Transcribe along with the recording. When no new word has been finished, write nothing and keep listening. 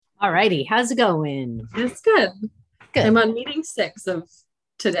All righty. How's it going? It's good. I'm Good. on meeting 6 of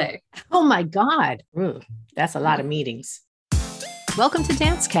today. Oh my God. Ooh, that's a lot of meetings. Welcome to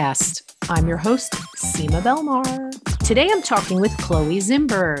Dancecast. I'm your host, Seema Belmar. Today I'm talking with Chloe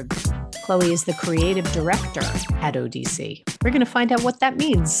Zimberg. Chloe is the creative director at ODC. We're going to find out what that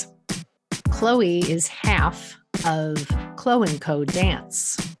means. Chloe is half of Chloe & Co.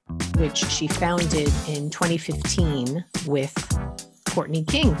 Dance, which she founded in 2015 with Courtney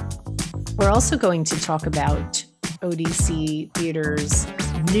King. We're also going to talk about ODC Theater's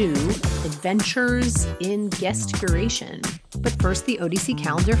new adventures in guest curation. But first, the ODC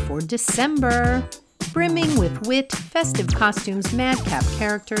calendar for December. Brimming with wit, festive costumes, madcap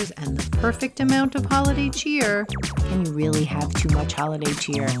characters, and the perfect amount of holiday cheer. Can you really have too much holiday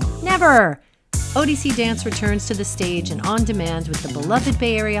cheer? Never! ODC Dance returns to the stage and on demand with the beloved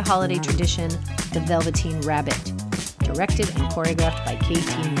Bay Area holiday tradition, The Velveteen Rabbit, directed and choreographed by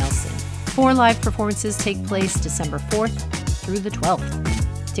KT Nelson. 4 live performances take place December 4th through the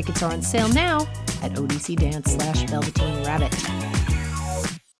 12th. Tickets are on sale now at ODC Dance/Velveteen Rabbit.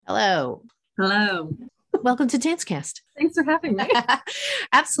 Hello. Hello. Welcome to Dancecast. Thanks for having me.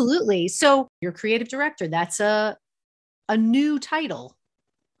 Absolutely. So you're creative director. That's a new title.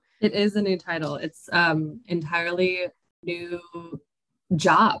 It is a new title. It's entirely new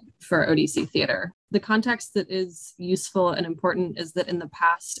job for ODC Theater. The context that is useful and important is that in the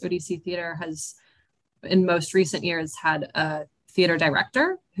past, ODC Theater has, in most recent years, had a theater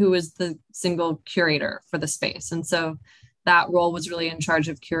director who was the single curator for the space. And so that role was really in charge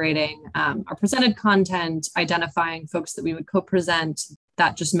of curating our presented content, identifying folks that we would co-present.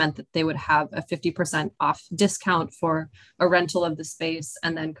 That just meant that they would have a 50% off discount for a rental of the space,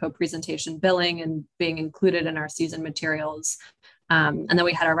 and then co-presentation billing and being included in our season materials. And then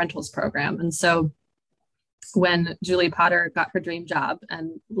we had our rentals program. And so when Julie Potter got her dream job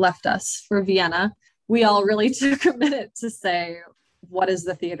and left us for Vienna, we all really took a minute to say, what does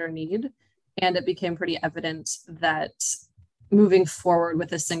the theater need? And it became pretty evident that moving forward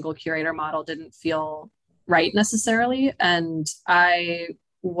with a single curator model didn't feel right necessarily. And I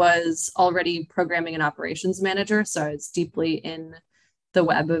was already programming and operations manager, so I was deeply in the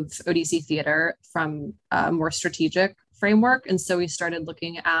web of ODC Theater from a more strategic framework. And so we started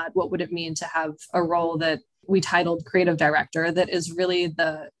looking at what would it mean to have a role that we titled creative director, that is really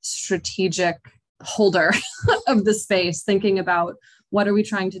the strategic holder of the space, thinking about what are we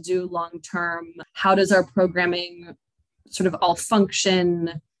trying to do long term? How does our programming sort of all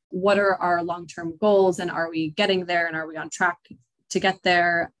function? What are our long-term goals, and are we getting there, and are we on track to get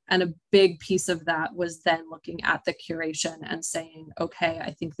there? And a big piece of that was then looking at the curation and saying, okay,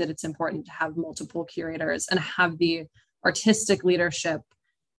 I think that it's important to have multiple curators and have the artistic leadership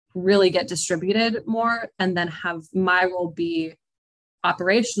really get distributed more, and then have my role be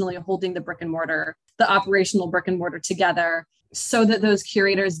operationally holding the operational brick and mortar together, so that those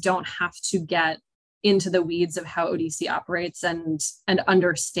curators don't have to get into the weeds of how ODC operates and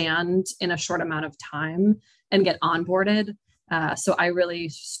understand in a short amount of time and get onboarded. So I really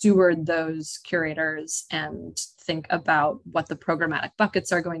steward those curators and think about what the programmatic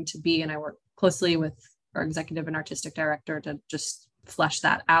buckets are going to be. And I work closely with our executive and artistic director to just flesh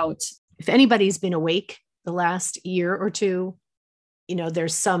that out. If anybody's been awake the last year or two,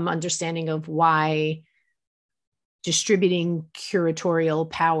 there's some understanding of why distributing curatorial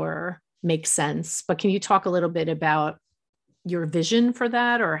power makes sense. But can you talk a little bit about your vision for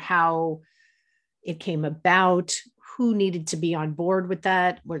that, or how it came about? Who needed to be on board with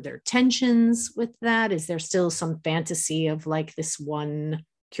that? Were there tensions with that? Is there still some fantasy of like this one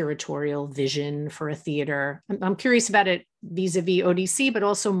curatorial vision for a theater? I'm curious about it vis-a-vis ODC, but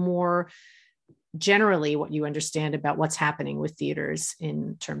also more generally what you understand about what's happening with theaters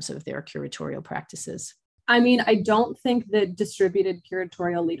in terms of their curatorial practices. I mean, I don't think that distributed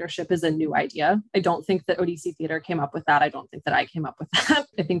curatorial leadership is a new idea. I don't think that ODC Theater came up with that. I don't think that I came up with that.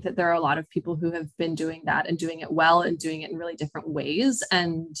 I think that there are a lot of people who have been doing that and doing it well and doing it in really different ways.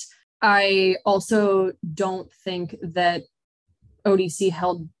 And I also don't think that ODC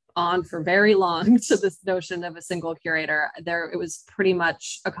held on for very long to this notion of a single curator. It was pretty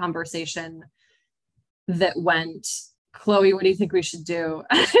much a conversation that went, Chloe, what do you think we should do?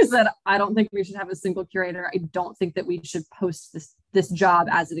 I said, I don't think we should have a single curator. I don't think that we should post this job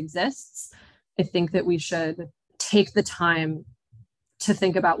as it exists. I think that we should take the time to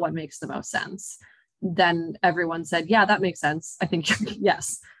think about what makes the most sense. Then everyone said, yeah, that makes sense. I think,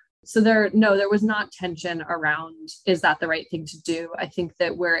 yes. So there was not tension around, is that the right thing to do? I think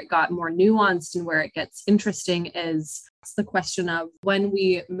that where it got more nuanced and where it gets interesting is the question of, when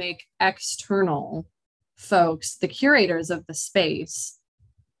we make external folks the curators of the space,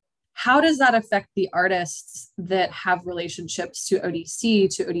 how does that affect the artists that have relationships to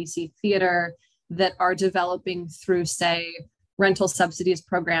ODC theater, that are developing through, say, rental subsidies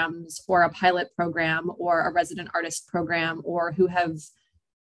programs or a pilot program or a resident artist program, or who have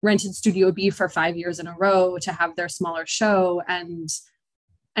rented Studio B for 5 years in a row to have their smaller show, and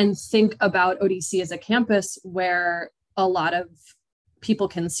think about ODC as a campus where a lot of people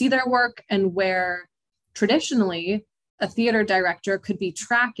can see their work, and where traditionally a theater director could be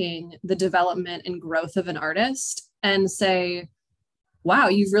tracking the development and growth of an artist and say, wow,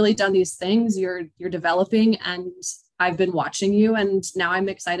 you've really done these things, you're developing, and I've been watching you, and now I'm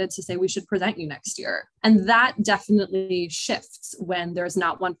excited to say we should present you next year. And that definitely shifts when there's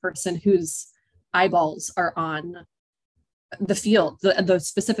not one person whose eyeballs are on the field,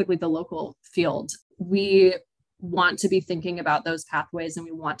 specifically the local field. We want to be thinking about those pathways, and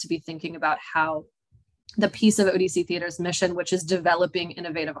we want to be thinking about how the piece of ODC Theater's mission, which is developing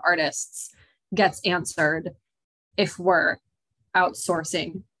innovative artists, gets answered if we're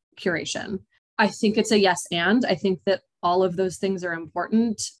outsourcing curation. I think it's a yes, and I think that all of those things are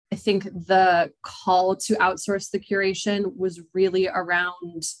important. I think the call to outsource the curation was really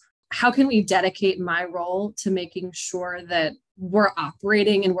around how can we dedicate my role to making sure that we're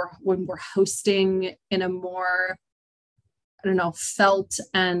operating and when we're hosting in a more, felt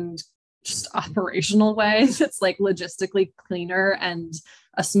and just operational way that's like logistically cleaner and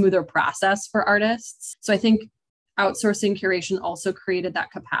a smoother process for artists. So I think outsourcing curation also created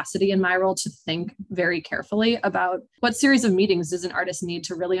that capacity in my role to think very carefully about what series of meetings does an artist need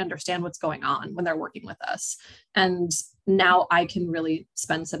to really understand what's going on when they're working with us. And now I can really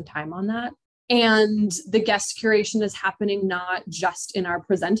spend some time on that. And the guest curation is happening not just in our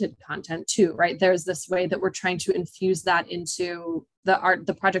presented content too, right? There's this way that we're trying to infuse that into the art,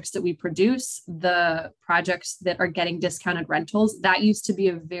 the projects that we produce, the projects that are getting discounted rentals. That used to be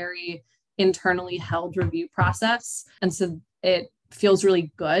a very internally held review process. And so it feels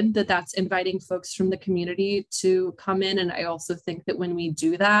really good that that's inviting folks from the community to come in. And I also think that when we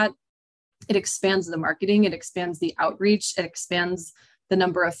do that, it expands the marketing, it expands the outreach, it expands the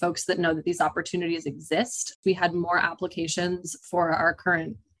number of folks that know that these opportunities exist. We had more applications for our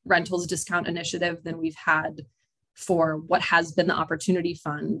current rentals discount initiative than we've had for what has been the Opportunity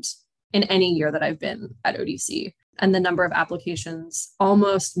Fund in any year that I've been at ODC. And the number of applications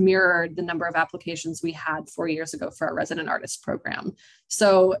almost mirrored the number of applications we had 4 years ago for our resident artist program.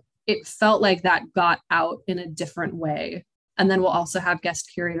 So it felt like that got out in a different way. And then we'll also have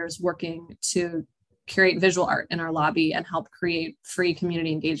guest curators working to curate visual art in our lobby and help create free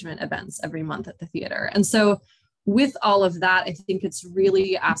community engagement events every month at the theater. And so with all of that, I think it's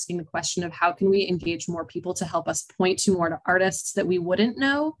really asking the question of how can we engage more people to help us point to more artists that we wouldn't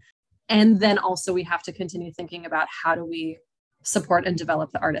know. And then also we have to continue thinking about how do we support and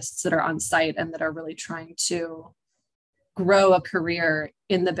develop the artists that are on site and that are really trying to grow a career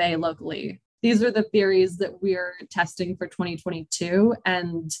in the Bay locally. These are the theories that we're testing for 2022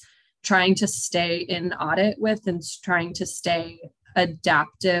 and trying to stay in audit with and trying to stay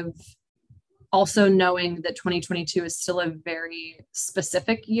adaptive. Also knowing that 2022 is still a very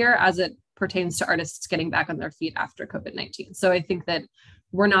specific year as it pertains to artists getting back on their feet after COVID-19. So I think that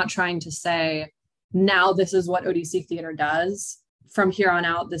we're not trying to say, now this is what ODC Theater does. From here on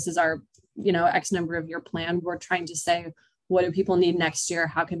out, this is our, X number of year plan. We're trying to say, what do people need next year?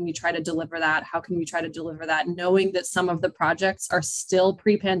 How can we try to deliver that? How can we try to deliver that? Knowing that some of the projects are still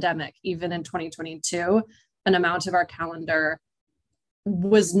pre-pandemic, even in 2022, an amount of our calendar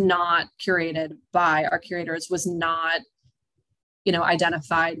was not curated by our curators, was not,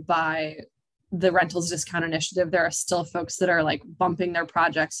 identified by the rentals discount initiative. There are still folks that are like bumping their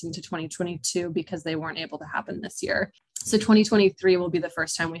projects into 2022 because they weren't able to happen this year. So 2023 will be the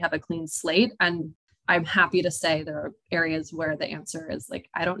first time we have a clean slate. And I'm happy to say there are areas where the answer is like,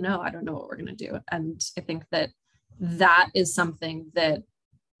 I don't know what we're going to do. And I think that is something that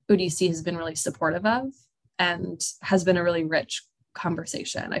ODC has been really supportive of and has been a really rich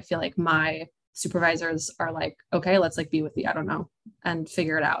conversation. I feel like my supervisors are like, okay, let's like be with the, I don't know, and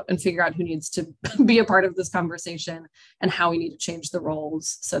figure it out and figure out who needs to be a part of this conversation and how we need to change the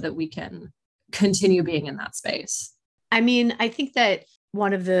roles so that we can continue being in that space. I mean, I think that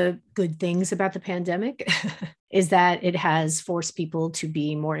one of the good things about the pandemic is that it has forced people to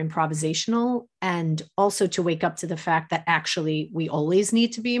be more improvisational and also to wake up to the fact that actually we always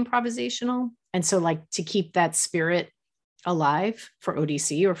need to be improvisational. And so like to keep that spirit alive for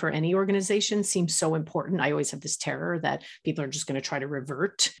ODC or for any organization seems so important. I always have this terror that people are just going to try to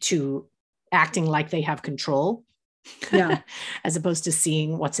revert to acting like they have control Yeah. as opposed to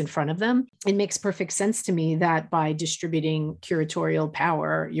seeing what's in front of them. It makes perfect sense to me that by distributing curatorial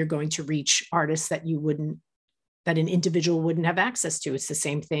power, you're going to reach artists that that an individual wouldn't have access to. It's the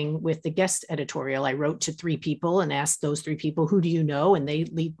same thing with the guest editorial. I wrote to 3 people and asked those 3 people, who do you know? And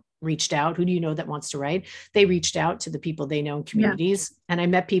they reached out. Who do you know that wants to write? They reached out to the people they know in communities. Yeah. And I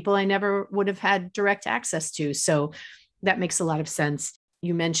met people I never would have had direct access to. So that makes a lot of sense.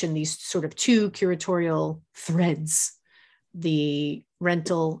 You mentioned these sort of 2 curatorial threads, the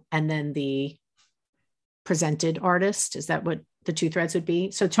rental and then the presented artist. Is that what the 2 threads would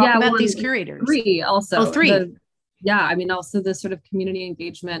be? So talk about these curators. 3 also. Oh, 3. I mean, also the sort of community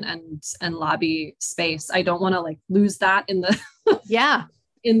engagement and lobby space. I don't want to like lose that in the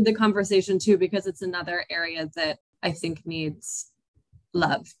in the conversation too, because it's another area that I think needs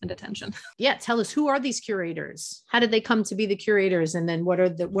love and attention. Yeah, tell us, who are these curators? How did they come to be the curators? And then what are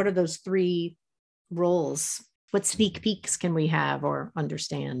those 3 roles? What sneak peeks can we have or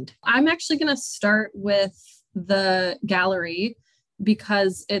understand? I'm actually going to start with the gallery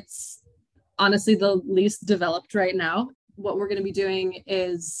because it's honestly the least developed right now. What we're going to be doing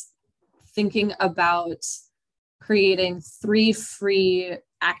is thinking about creating 3 free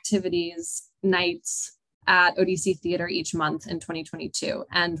activities, nights at ODC Theater each month in 2022.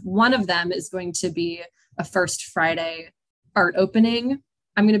 And one of them is going to be a First Friday art opening.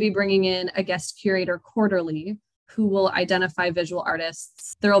 I'm going to be bringing in a guest curator quarterly who will identify visual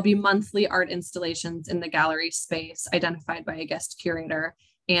artists. There will be monthly art installations in the gallery space identified by a guest curator.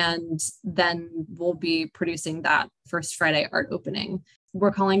 And then we'll be producing that First Friday art opening.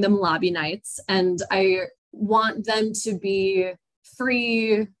 We're calling them lobby nights. And I want them to be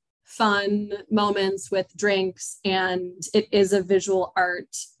free, fun moments with drinks. And it is a visual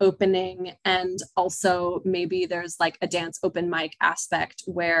art opening. And also maybe there's like a dance open mic aspect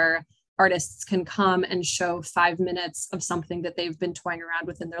where artists can come and show 5 minutes of something that they've been toying around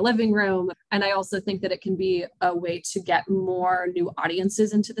with in their living room. And I also think that it can be a way to get more new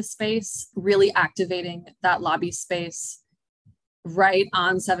audiences into the space, really activating that lobby space right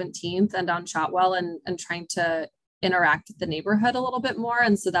on 17th and on Shotwell and trying to interact with the neighborhood a little bit more.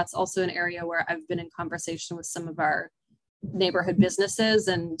 And so that's also an area where I've been in conversation with some of our neighborhood businesses.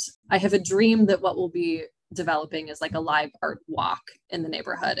 And I have a dream that what we'll be developing is like a live art walk in the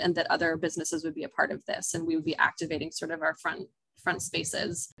neighborhood, and that other businesses would be a part of this, and we would be activating sort of our front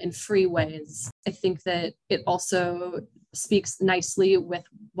spaces in free ways. I think that it also speaks nicely with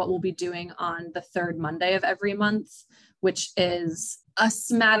what we'll be doing on the 3rd Monday of every month, which is a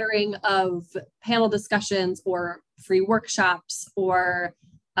smattering of panel discussions or free workshops or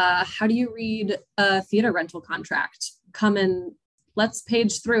how do you read a theater rental contract? Come and let's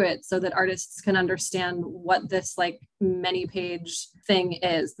page through it so that artists can understand what this like many page thing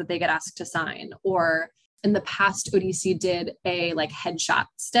is that they get asked to sign. Or in the past, ODC did a like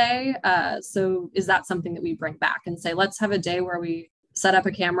headshots day. So is that something that we bring back and say, let's have a day where we set up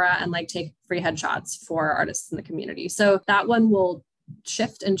a camera and like take free headshots for artists in the community. So that one will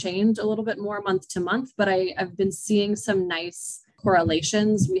shift and change a little bit more month to month, but I've been seeing some nice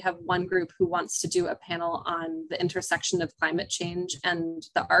correlations. We have one group who wants to do a panel on the intersection of climate change and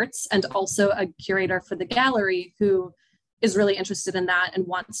the arts, and also a curator for the gallery who is really interested in that and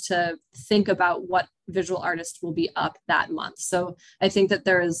wants to think about what visual artist will be up that month. So I think that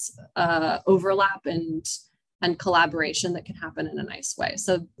there is overlap and collaboration that can happen in a nice way.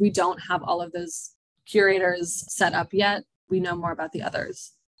 So we don't have all of those curators set up yet. We know more about the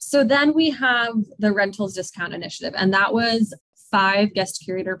others. So then we have the Rentals Discount Initiative, and that was 5 guest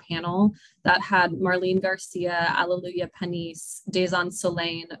curator panel that had Marlene Garcia, Alleluia Panis, Dazon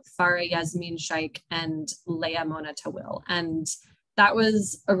Solain, Farah Yasmin Shaikh, and Leah Mona Tawil. And that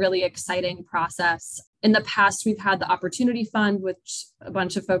was a really exciting process. In the past, we've had the Opportunity Fund, which a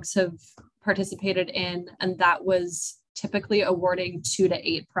bunch of folks have participated in, and that was typically awarding 2 to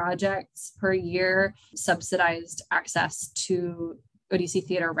 8 projects per year, subsidized access to ODC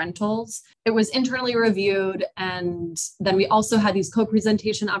Theater rentals. It was internally reviewed. And then we also had these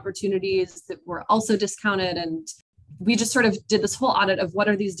co-presentation opportunities that were also discounted. And we just sort of did this whole audit of what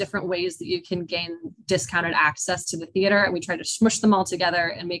are these different ways that you can gain discounted access to the theater. And we tried to smush them all together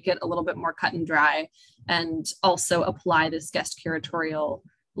and make it a little bit more cut and dry, and also apply this guest curatorial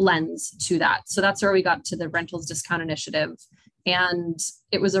lens to that. So that's where we got to the Rentals Discount Initiative. And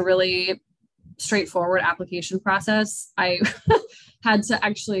it was a really straightforward application process. I had to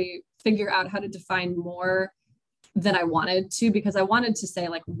actually figure out how to define more than I wanted to, because I wanted to say,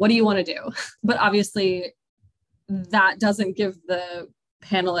 like, what do you want to do? But obviously that doesn't give the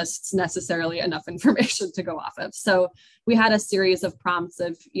panelists necessarily enough information to go off of. So we had a series of prompts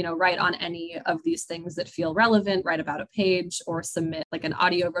of, write on any of these things that feel relevant, write about a page, or submit like an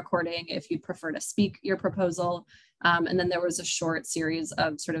audio recording if you'd prefer to speak your proposal. And then there was a short series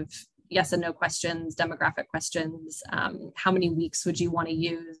of sort of yes and no questions, demographic questions. How many weeks would you want to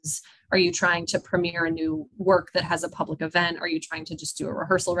use? Are you trying to premiere a new work that has a public event? Are you trying to just do a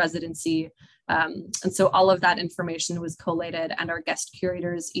rehearsal residency? And so all of that information was collated, and our guest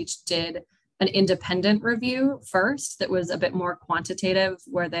curators each did an independent review first that was a bit more quantitative,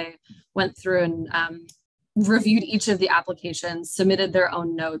 where they went through and reviewed each of the applications, submitted their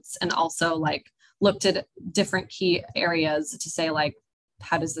own notes, and also like looked at different key areas to say like,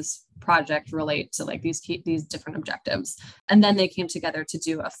 how does this project relate to like these different objectives? And then they came together to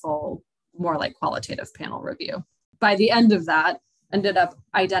do a full, more like qualitative panel review. By the end of that, ended up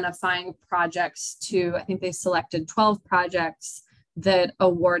identifying projects I think they selected 12 projects that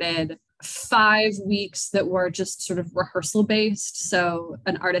awarded 5 weeks that were just sort of rehearsal based. So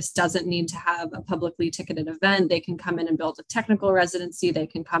an artist doesn't need to have a publicly ticketed event. They can come in and build a technical residency. They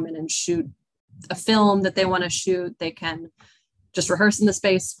can come in and shoot a film that they want to shoot. They can just rehearse in the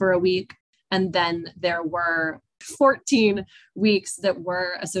space for a week. And then there were 14 weeks that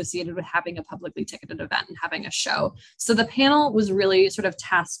were associated with having a publicly ticketed event and having a show. So the panel was really sort of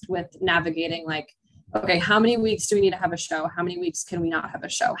tasked with navigating like, okay, how many weeks do we need to have a show? How many weeks can we not have a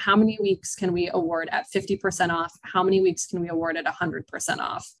show? How many weeks can we award at 50% off? How many weeks can we award at 100%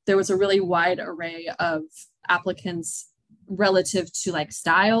 off? There was a really wide array of applicants relative to like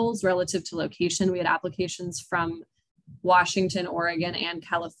styles, relative to location. We had applications from Washington, Oregon, and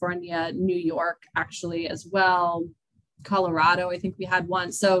California, New York actually as well, Colorado, I think we had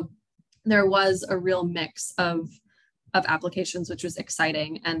one. So there was a real mix of applications, which was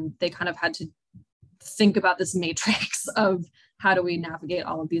exciting. And they kind of had to think about this matrix of how do we navigate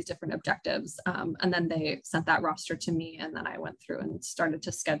all of these different objectives. And then they sent that roster to me, and then I went through and started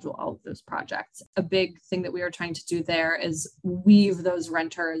to schedule all of those projects. A big thing that we were trying to do there is weave those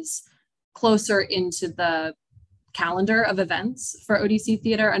renters closer into the calendar of events for ODC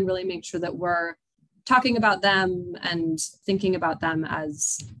Theater and really make sure that we're talking about them and thinking about them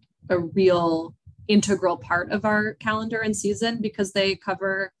as a real integral part of our calendar and season, because they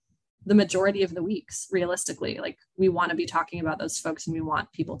cover the majority of the weeks realistically. Like we want to be talking about those folks, and we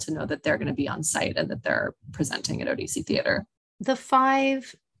want people to know that they're going to be on site and that they're presenting at ODC Theater. The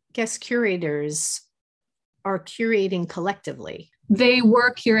 5 guest curators are curating collectively. They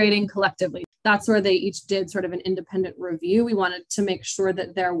were curating collectively. That's where they each did sort of an independent review. We wanted to make sure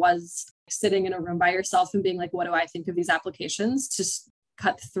that there was sitting in a room by yourself and being like, what do I think of these applications, to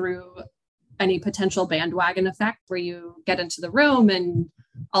cut through any potential bandwagon effect where you get into the room and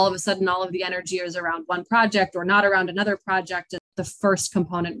all of a sudden all of the energy is around one project or not around another project. And the first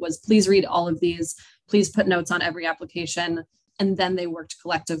component was please read all of these, please put notes on every application. And then they worked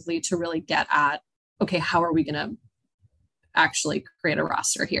collectively to really get at, okay, how are we going to actually create a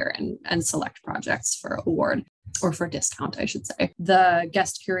roster here and select projects for award or for discount, I should say. The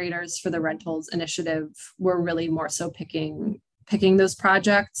guest curators for the rentals initiative were really more so picking those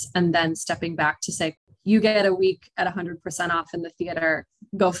projects and then stepping back to say, you get a week at 100% off in the theater,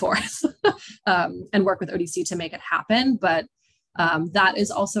 go forth and work with ODC to make it happen. But that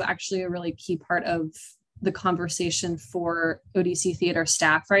is also actually a really key part of the conversation for ODC Theater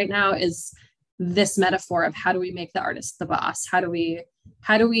staff right now, is this metaphor of how do we make the artist the boss? How do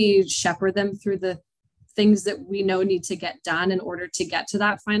we shepherd them through the things that we know need to get done in order to get to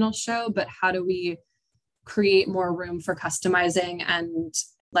that final show? But how do we create more room for customizing and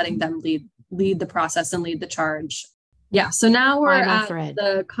letting them lead the process and lead the charge? Yeah. So now we're at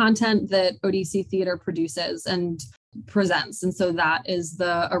the content that ODC Theater produces and presents. And so that is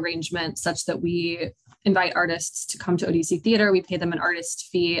the arrangement such that we invite artists to come to ODC Theater. We pay them an artist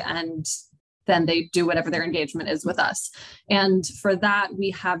fee, and then they do whatever their engagement is with us. And for that,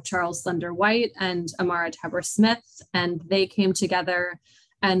 we have Charles Slender White and Amara Tabor Smith, and they came together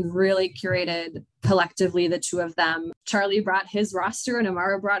and really curated collectively, the two of them. Charlie brought his roster and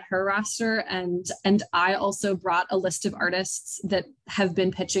Amara brought her roster. And I also brought a list of artists that have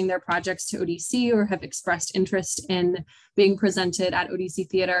been pitching their projects to ODC or have expressed interest in being presented at ODC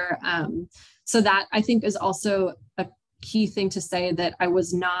Theater. So that I think is also a key thing to say, that I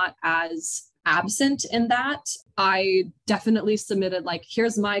was not as absent in that. I definitely submitted like,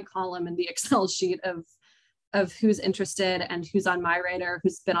 here's my column in the Excel sheet of who's interested and who's on my radar,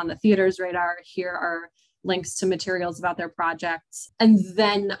 who's been on the theater's radar. Here are links to materials about their projects. And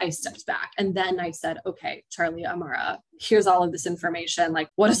then I stepped back and then I said, okay, Charlie, Amara, here's all of this information. Like,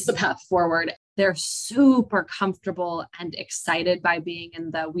 what is the path forward? they're super comfortable and excited by being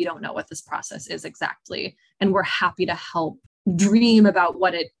in the, we don't know what this process is exactly. And we're happy to help dream about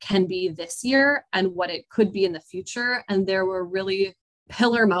what it can be this year and what it could be in the future. And there were really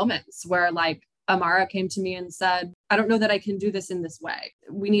pillar moments where like Amara came to me and said, I don't know that I can do this in this way.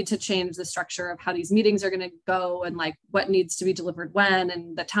 We need to change the structure of how these meetings are going to go and like what needs to be delivered when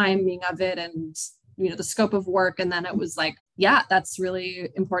and the timing of it and, you know, the scope of work. And then it was like, yeah, that's really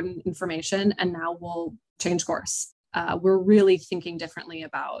important information. And now we'll change course. We're really thinking differently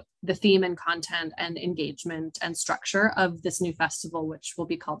about the theme and content and engagement and structure of this new festival, which will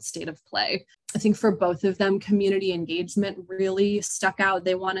be called State of Play. I think for both of them, community engagement really stuck out.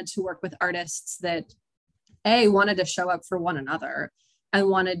 They wanted to work with artists that wanted to show up for one another and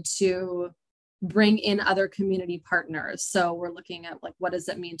wanted to bring in other community partners. So we're looking at like, what does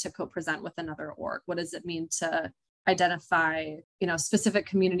it mean to co-present with another org? What does it mean to identify, you know, specific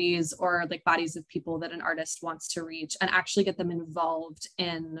communities or like bodies of people that an artist wants to reach and actually get them involved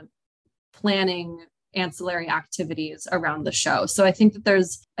in planning ancillary activities around the show. So I think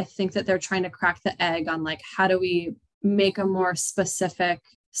that they're trying to crack the egg on like, how do we make a more specific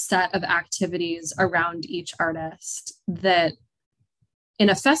set of activities around each artist that in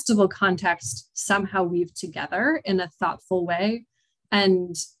a festival context somehow weave together in a thoughtful way,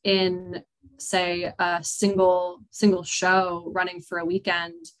 and in say a single show running for a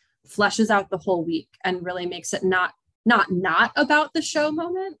weekend fleshes out the whole week and really makes it not about the show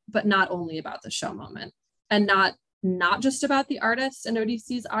moment, but not only about the show moment, and not just about the artists and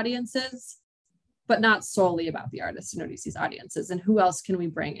ODC's audiences, but not solely about the artists and ODC's audiences. And who else can we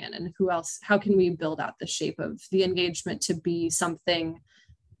bring in, and how can we build out the shape of the engagement to be something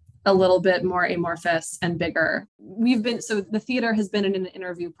a little bit more amorphous and bigger. So the theater has been in an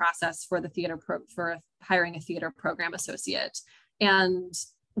interview process for for hiring a theater program associate. And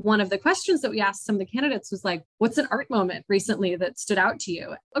one of the questions that we asked some of the candidates was like, what's an art moment recently that stood out to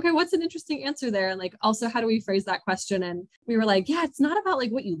you? Okay, what's an interesting answer there? And like, also, how do we phrase that question? And we were like, yeah, it's not about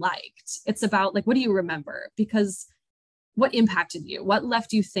like what you liked. It's about like, what do you remember? Because what impacted you? What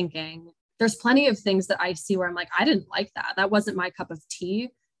left you thinking? There's plenty of things that I see where I'm like, I didn't like that. That wasn't my cup of tea.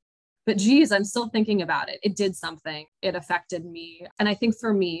 But geez, I'm still thinking about it. It did something. It affected me. And I think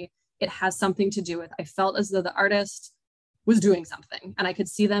for me, it has something to do with, I felt as though the artist was doing something and I could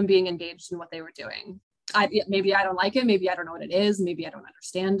see them being engaged in what they were doing. Maybe I don't like it. Maybe I don't know what it is. Maybe I don't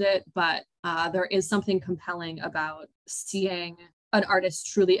understand it. But there is something compelling about seeing an artist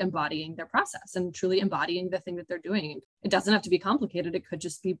truly embodying their process and truly embodying the thing that they're doing. It doesn't have to be complicated. It could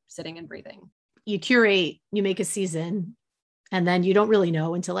just be sitting and breathing. You curate, you make a season, and then you don't really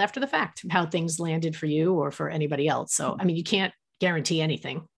know until after the fact how things landed for you or for anybody else. So, I mean, you can't guarantee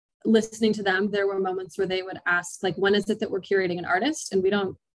anything. Listening to them, there were moments where they would ask, like, when is it that we're curating an artist? And we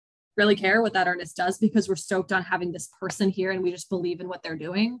don't really care what that artist does because we're stoked on having this person here and we just believe in what they're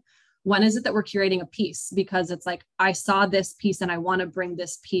doing. When is it that we're curating a piece? Because it's like, I saw this piece and I want to bring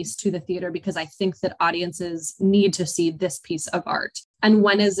this piece to the theater because I think that audiences need to see this piece of art. And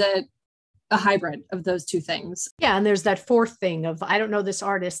when is it a hybrid of those two things? Yeah. And there's that fourth thing of, I don't know this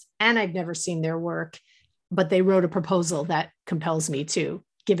artist and I've never seen their work, but they wrote a proposal that compels me to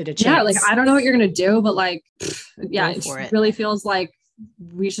give it a chance. Yeah. Like, I don't know what you're going to do, but like, yeah, it really feels like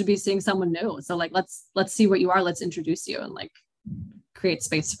we should be seeing someone new. So like, let's see what you are. Let's introduce you and like create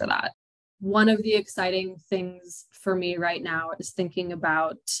space for that. One of the exciting things for me right now is thinking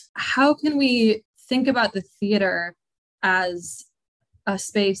about how can we think about the theater as a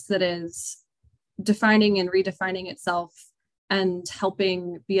space that is defining and redefining itself and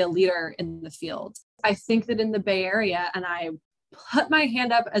helping be a leader in the field. I think that in the Bay Area, and I put my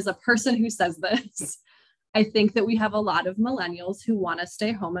hand up as a person who says this, I think that we have a lot of millennials who want to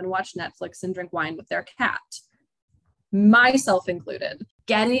stay home and watch Netflix and drink wine with their cat, myself included.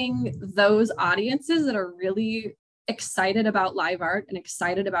 Getting those audiences that are really excited about live art and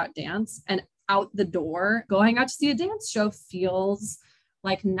excited about dance and out the door, going out to see a dance show feels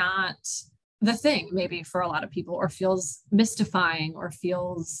like not the thing maybe for a lot of people, or feels mystifying, or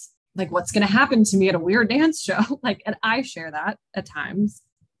feels like what's going to happen to me at a weird dance show. Like, and I share that at times,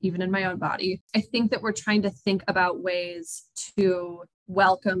 even in my own body. I think that we're trying to think about ways to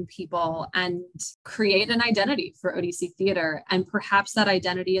welcome people and create an identity for ODC theater. And perhaps that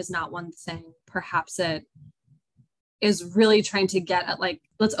identity is not one thing. Perhaps it is really trying to get at like,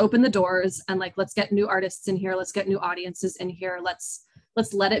 let's open the doors and like, let's get new artists in here. Let's get new audiences in here. Let's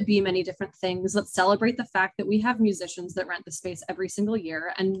let it be many different things. Let's celebrate the fact that we have musicians that rent the space every single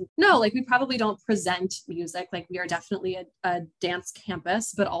year. And no, like we probably don't present music. Like we are definitely a dance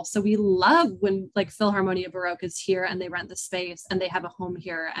campus, but also we love when like Philharmonia Baroque is here and they rent the space and they have a home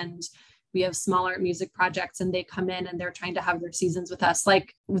here. And we have smaller music projects and they come in and they're trying to have their seasons with us.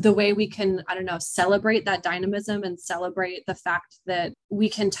 Like the way we can, I don't know, celebrate that dynamism and celebrate the fact that we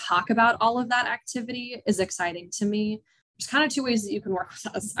can talk about all of that activity is exciting to me. There's kind of two ways that you can work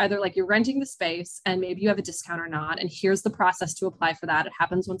with us. Either like you're renting the space and maybe you have a discount or not, and here's the process to apply for that. It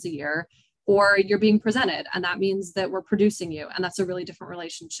happens once a year. Or you're being presented, and that means that we're producing you, and that's a really different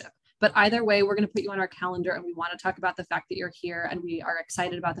relationship. But either way, we're going to put you on our calendar, and we want to talk about the fact that you're here, and we are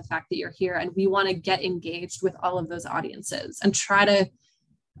excited about the fact that you're here, and we want to get engaged with all of those audiences and try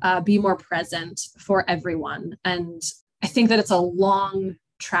to be more present for everyone. And I think that it's a long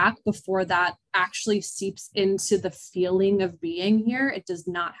track before that actually seeps into the feeling of being here. It does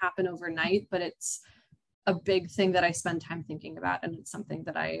not happen overnight, but it's a big thing that I spend time thinking about, and it's something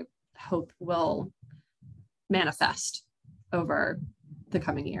that I hope will manifest over the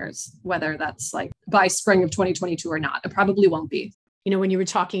coming years, whether that's like by spring of 2022 or not. It probably won't be. You know, when you were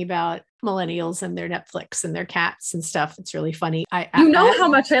talking about millennials and their Netflix and their cats and stuff, it's really funny. How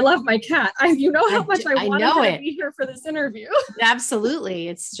much I love my cat. How much I wanted her to be here for this interview. Absolutely.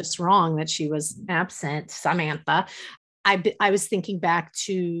 It's just wrong that she was absent, Samantha. I was thinking back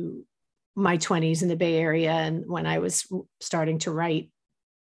to my 20s in the Bay Area and when I was starting to write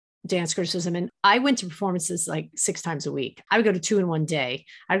dance criticism. And I went to performances like 6 times a week. I would go to 2 in one day.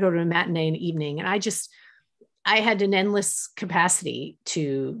 I'd go to a matinee and evening. And I had an endless capacity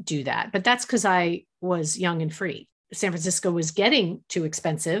to do that. But that's because I was young and free. San Francisco was getting too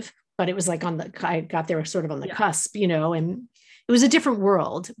expensive, but it was like I got there sort of on the cusp, you know, and it was a different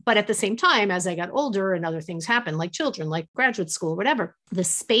world. But at the same time, as I got older and other things happened, like children, like graduate school, whatever, the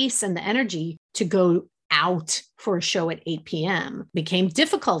space and the energy to go out for a show at 8 p.m. became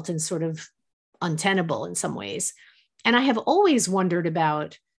difficult and sort of untenable in some ways. And I have always wondered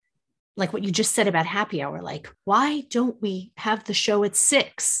about, like what you just said about happy hour, like, why don't we have the show at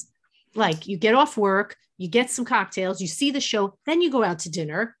 6? Like you get off work, you get some cocktails, you see the show, then you go out to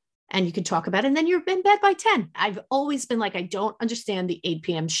dinner and you can talk about it. And then you're in bed by 10. I've always been like, I don't understand the 8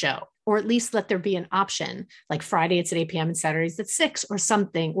 p.m. show, or at least let there be an option. Like Friday, it's at 8 p.m. and Saturdays at 6 or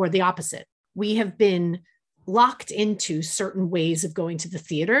something, or the opposite. We have been locked into certain ways of going to the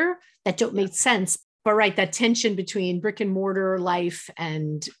theater that don't make sense. But right, that tension between brick and mortar life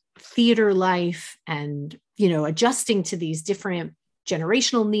and theater life and, you know, adjusting to these different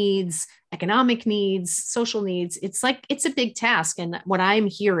generational needs, economic needs, social needs. It's like, it's a big task. And what I'm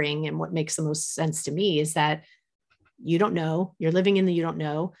hearing and what makes the most sense to me is that you don't know, you're living in the you don't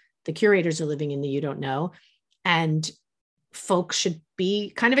know, the curators are living in the you don't know. And folks should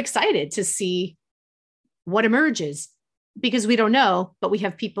be kind of excited to see what emerges, because we don't know, but we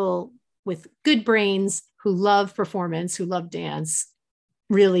have people with good brains who love performance, who love dance,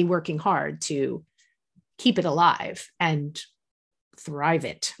 really working hard to keep it alive and thrive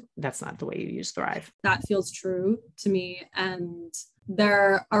it. That's not the way you use thrive. That feels true to me. And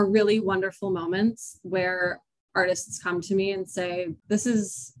there are really wonderful moments where artists come to me and say, this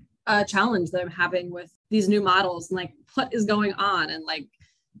is a challenge that I'm having with these new models, and like, what is going on? And like,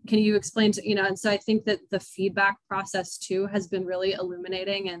 can you explain to, you know, and so I think that the feedback process too has been really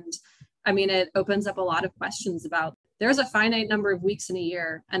illuminating. And I mean, it opens up a lot of questions about, there's a finite number of weeks in a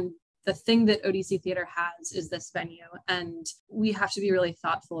year. And the thing that ODC Theater has is this venue. And we have to be really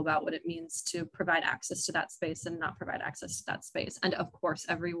thoughtful about what it means to provide access to that space and not provide access to that space. And of course,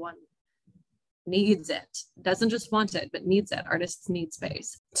 everyone needs it, doesn't just want it, but needs it. Artists need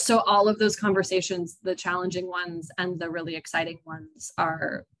space. So all of those conversations, the challenging ones and the really exciting ones,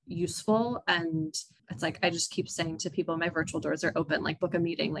 are useful. And it's like, I just keep saying to people, my virtual doors are open, like book a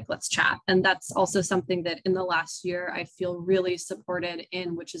meeting, like let's chat. And that's also something that in the last year, I feel really supported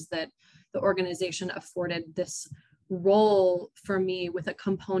in, which is that the organization afforded this role for me with a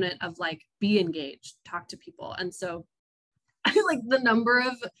component of like, be engaged, talk to people. And so I like the number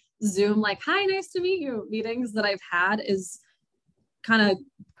of Zoom, like, hi, nice to meet you meetings that I've had is kind of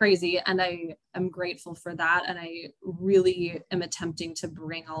crazy. And I am grateful for that. And I really am attempting to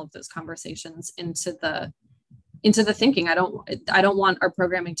bring all of those conversations into the thinking. I don't want our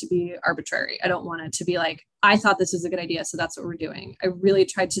programming to be arbitrary. I don't want it to be like, I thought this was a good idea, so that's what we're doing. I really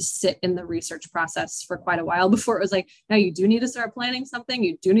tried to sit in the research process for quite a while before it was like, now you do need to start planning something.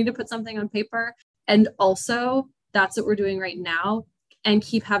 You do need to put something on paper. And also that's what we're doing right now. And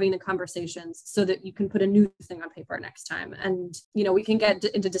keep having the conversations so that you can put a new thing on paper next time. And, you know, we can get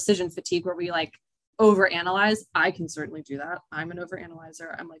into decision fatigue where we like overanalyze. I can certainly do that. I'm an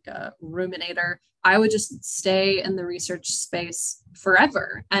overanalyzer. I'm like a ruminator. I would just stay in the research space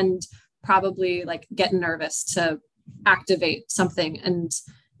forever and probably like get nervous to activate something. And,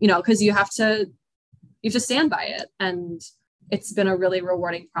 you know, because you have to stand by it. And it's been a really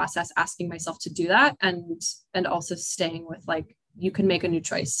rewarding process asking myself to do that, and also staying with like, you can make a new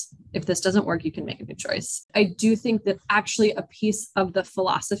choice. If this doesn't work, you can make a new choice. I do think that actually a piece of the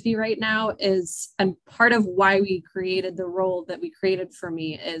philosophy right now is, and part of why we created the role that we created for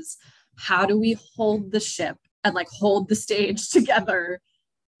me, is how do we hold the ship and like hold the stage together,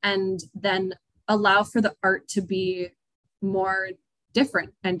 and then allow for the art to be more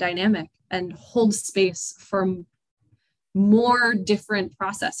different and dynamic and hold space for more different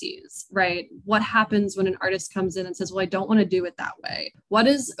processes, right? What happens when an artist comes in and says, well, I don't want to do it that way? What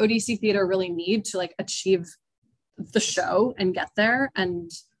does ODC Theater really need to like achieve the show and get there? And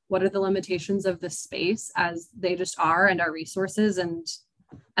what are the limitations of the space as they just are, and our resources and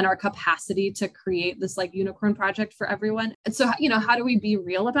our capacity to create this like unicorn project for everyone? And so, you know, how do we be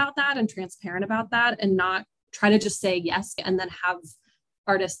real about that and transparent about that, and not try to just say yes and then have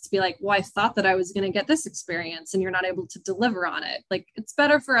artists be like, well, I thought that I was going to get this experience and you're not able to deliver on it. Like, it's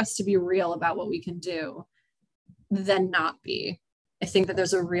better for us to be real about what we can do than not be. I think that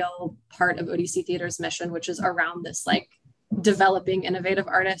there's a real part of ODC Theater's mission, which is around this, like developing innovative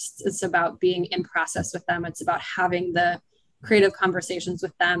artists. It's about being in process with them. It's about having the creative conversations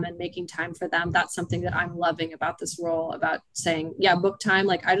with them and making time for them. That's something that I'm loving about this role, about saying, yeah, book time.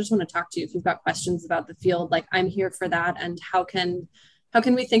 Like, I just want to talk to you. If you've got questions about the field, like I'm here for that. And how can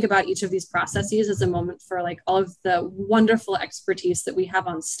we think about each of these processes as a moment for like all of the wonderful expertise that we have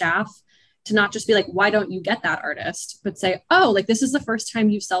on staff, to not just be like, why don't you get that artist, but say, oh, like this is the first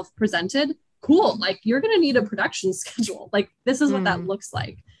time you've self-presented. Cool. Like, you're going to need a production schedule. Like, this is what that looks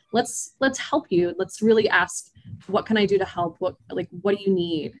like. Let's help you. Let's really ask, what can I do to help? What do you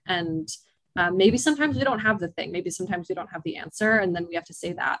need? And maybe sometimes we don't have the thing. Maybe sometimes we don't have the answer, and then we have to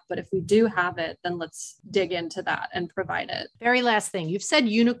say that. But if we do have it, then let's dig into that and provide it. Very last thing. You've said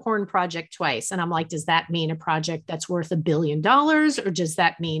unicorn project twice. And I'm like, does that mean a project that's worth $1 billion? Or does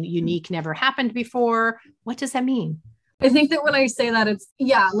that mean unique never happened before? What does that mean? I think that when I say that, it's,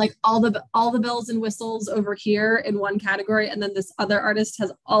 yeah, like all the bells and whistles over here in one category. And then this other artist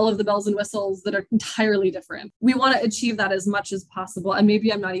has all of the bells and whistles that are entirely different. We want to achieve that as much as possible. And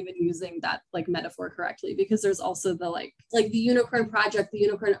maybe I'm not even using that like metaphor correctly, because there's also the like the unicorn project, the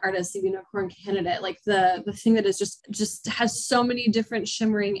unicorn artist, the unicorn candidate, like the thing that is just has so many different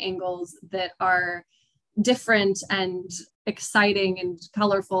shimmering angles that are different and exciting and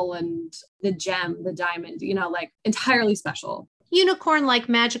colorful, and the gem, the diamond, you know, like entirely special. Unicorn like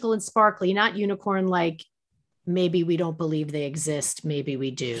magical and sparkly, not unicorn like maybe we don't believe they exist, maybe we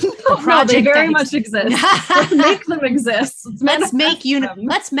do. No, they very much exist. Let's make them exist.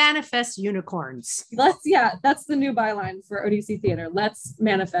 Let's manifest unicorns. That's the new byline for ODC Theater. Let's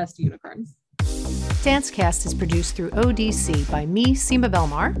manifest unicorns. Dancecast is produced through ODC by me, Seema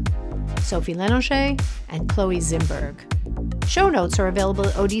Belmar, Sophie Lenoche, and Chloe Zimberg. Show notes are available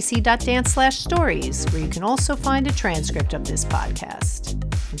at odc.dance/stories, where you can also find a transcript of this podcast.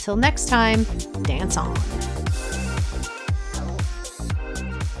 Until next time, dance on.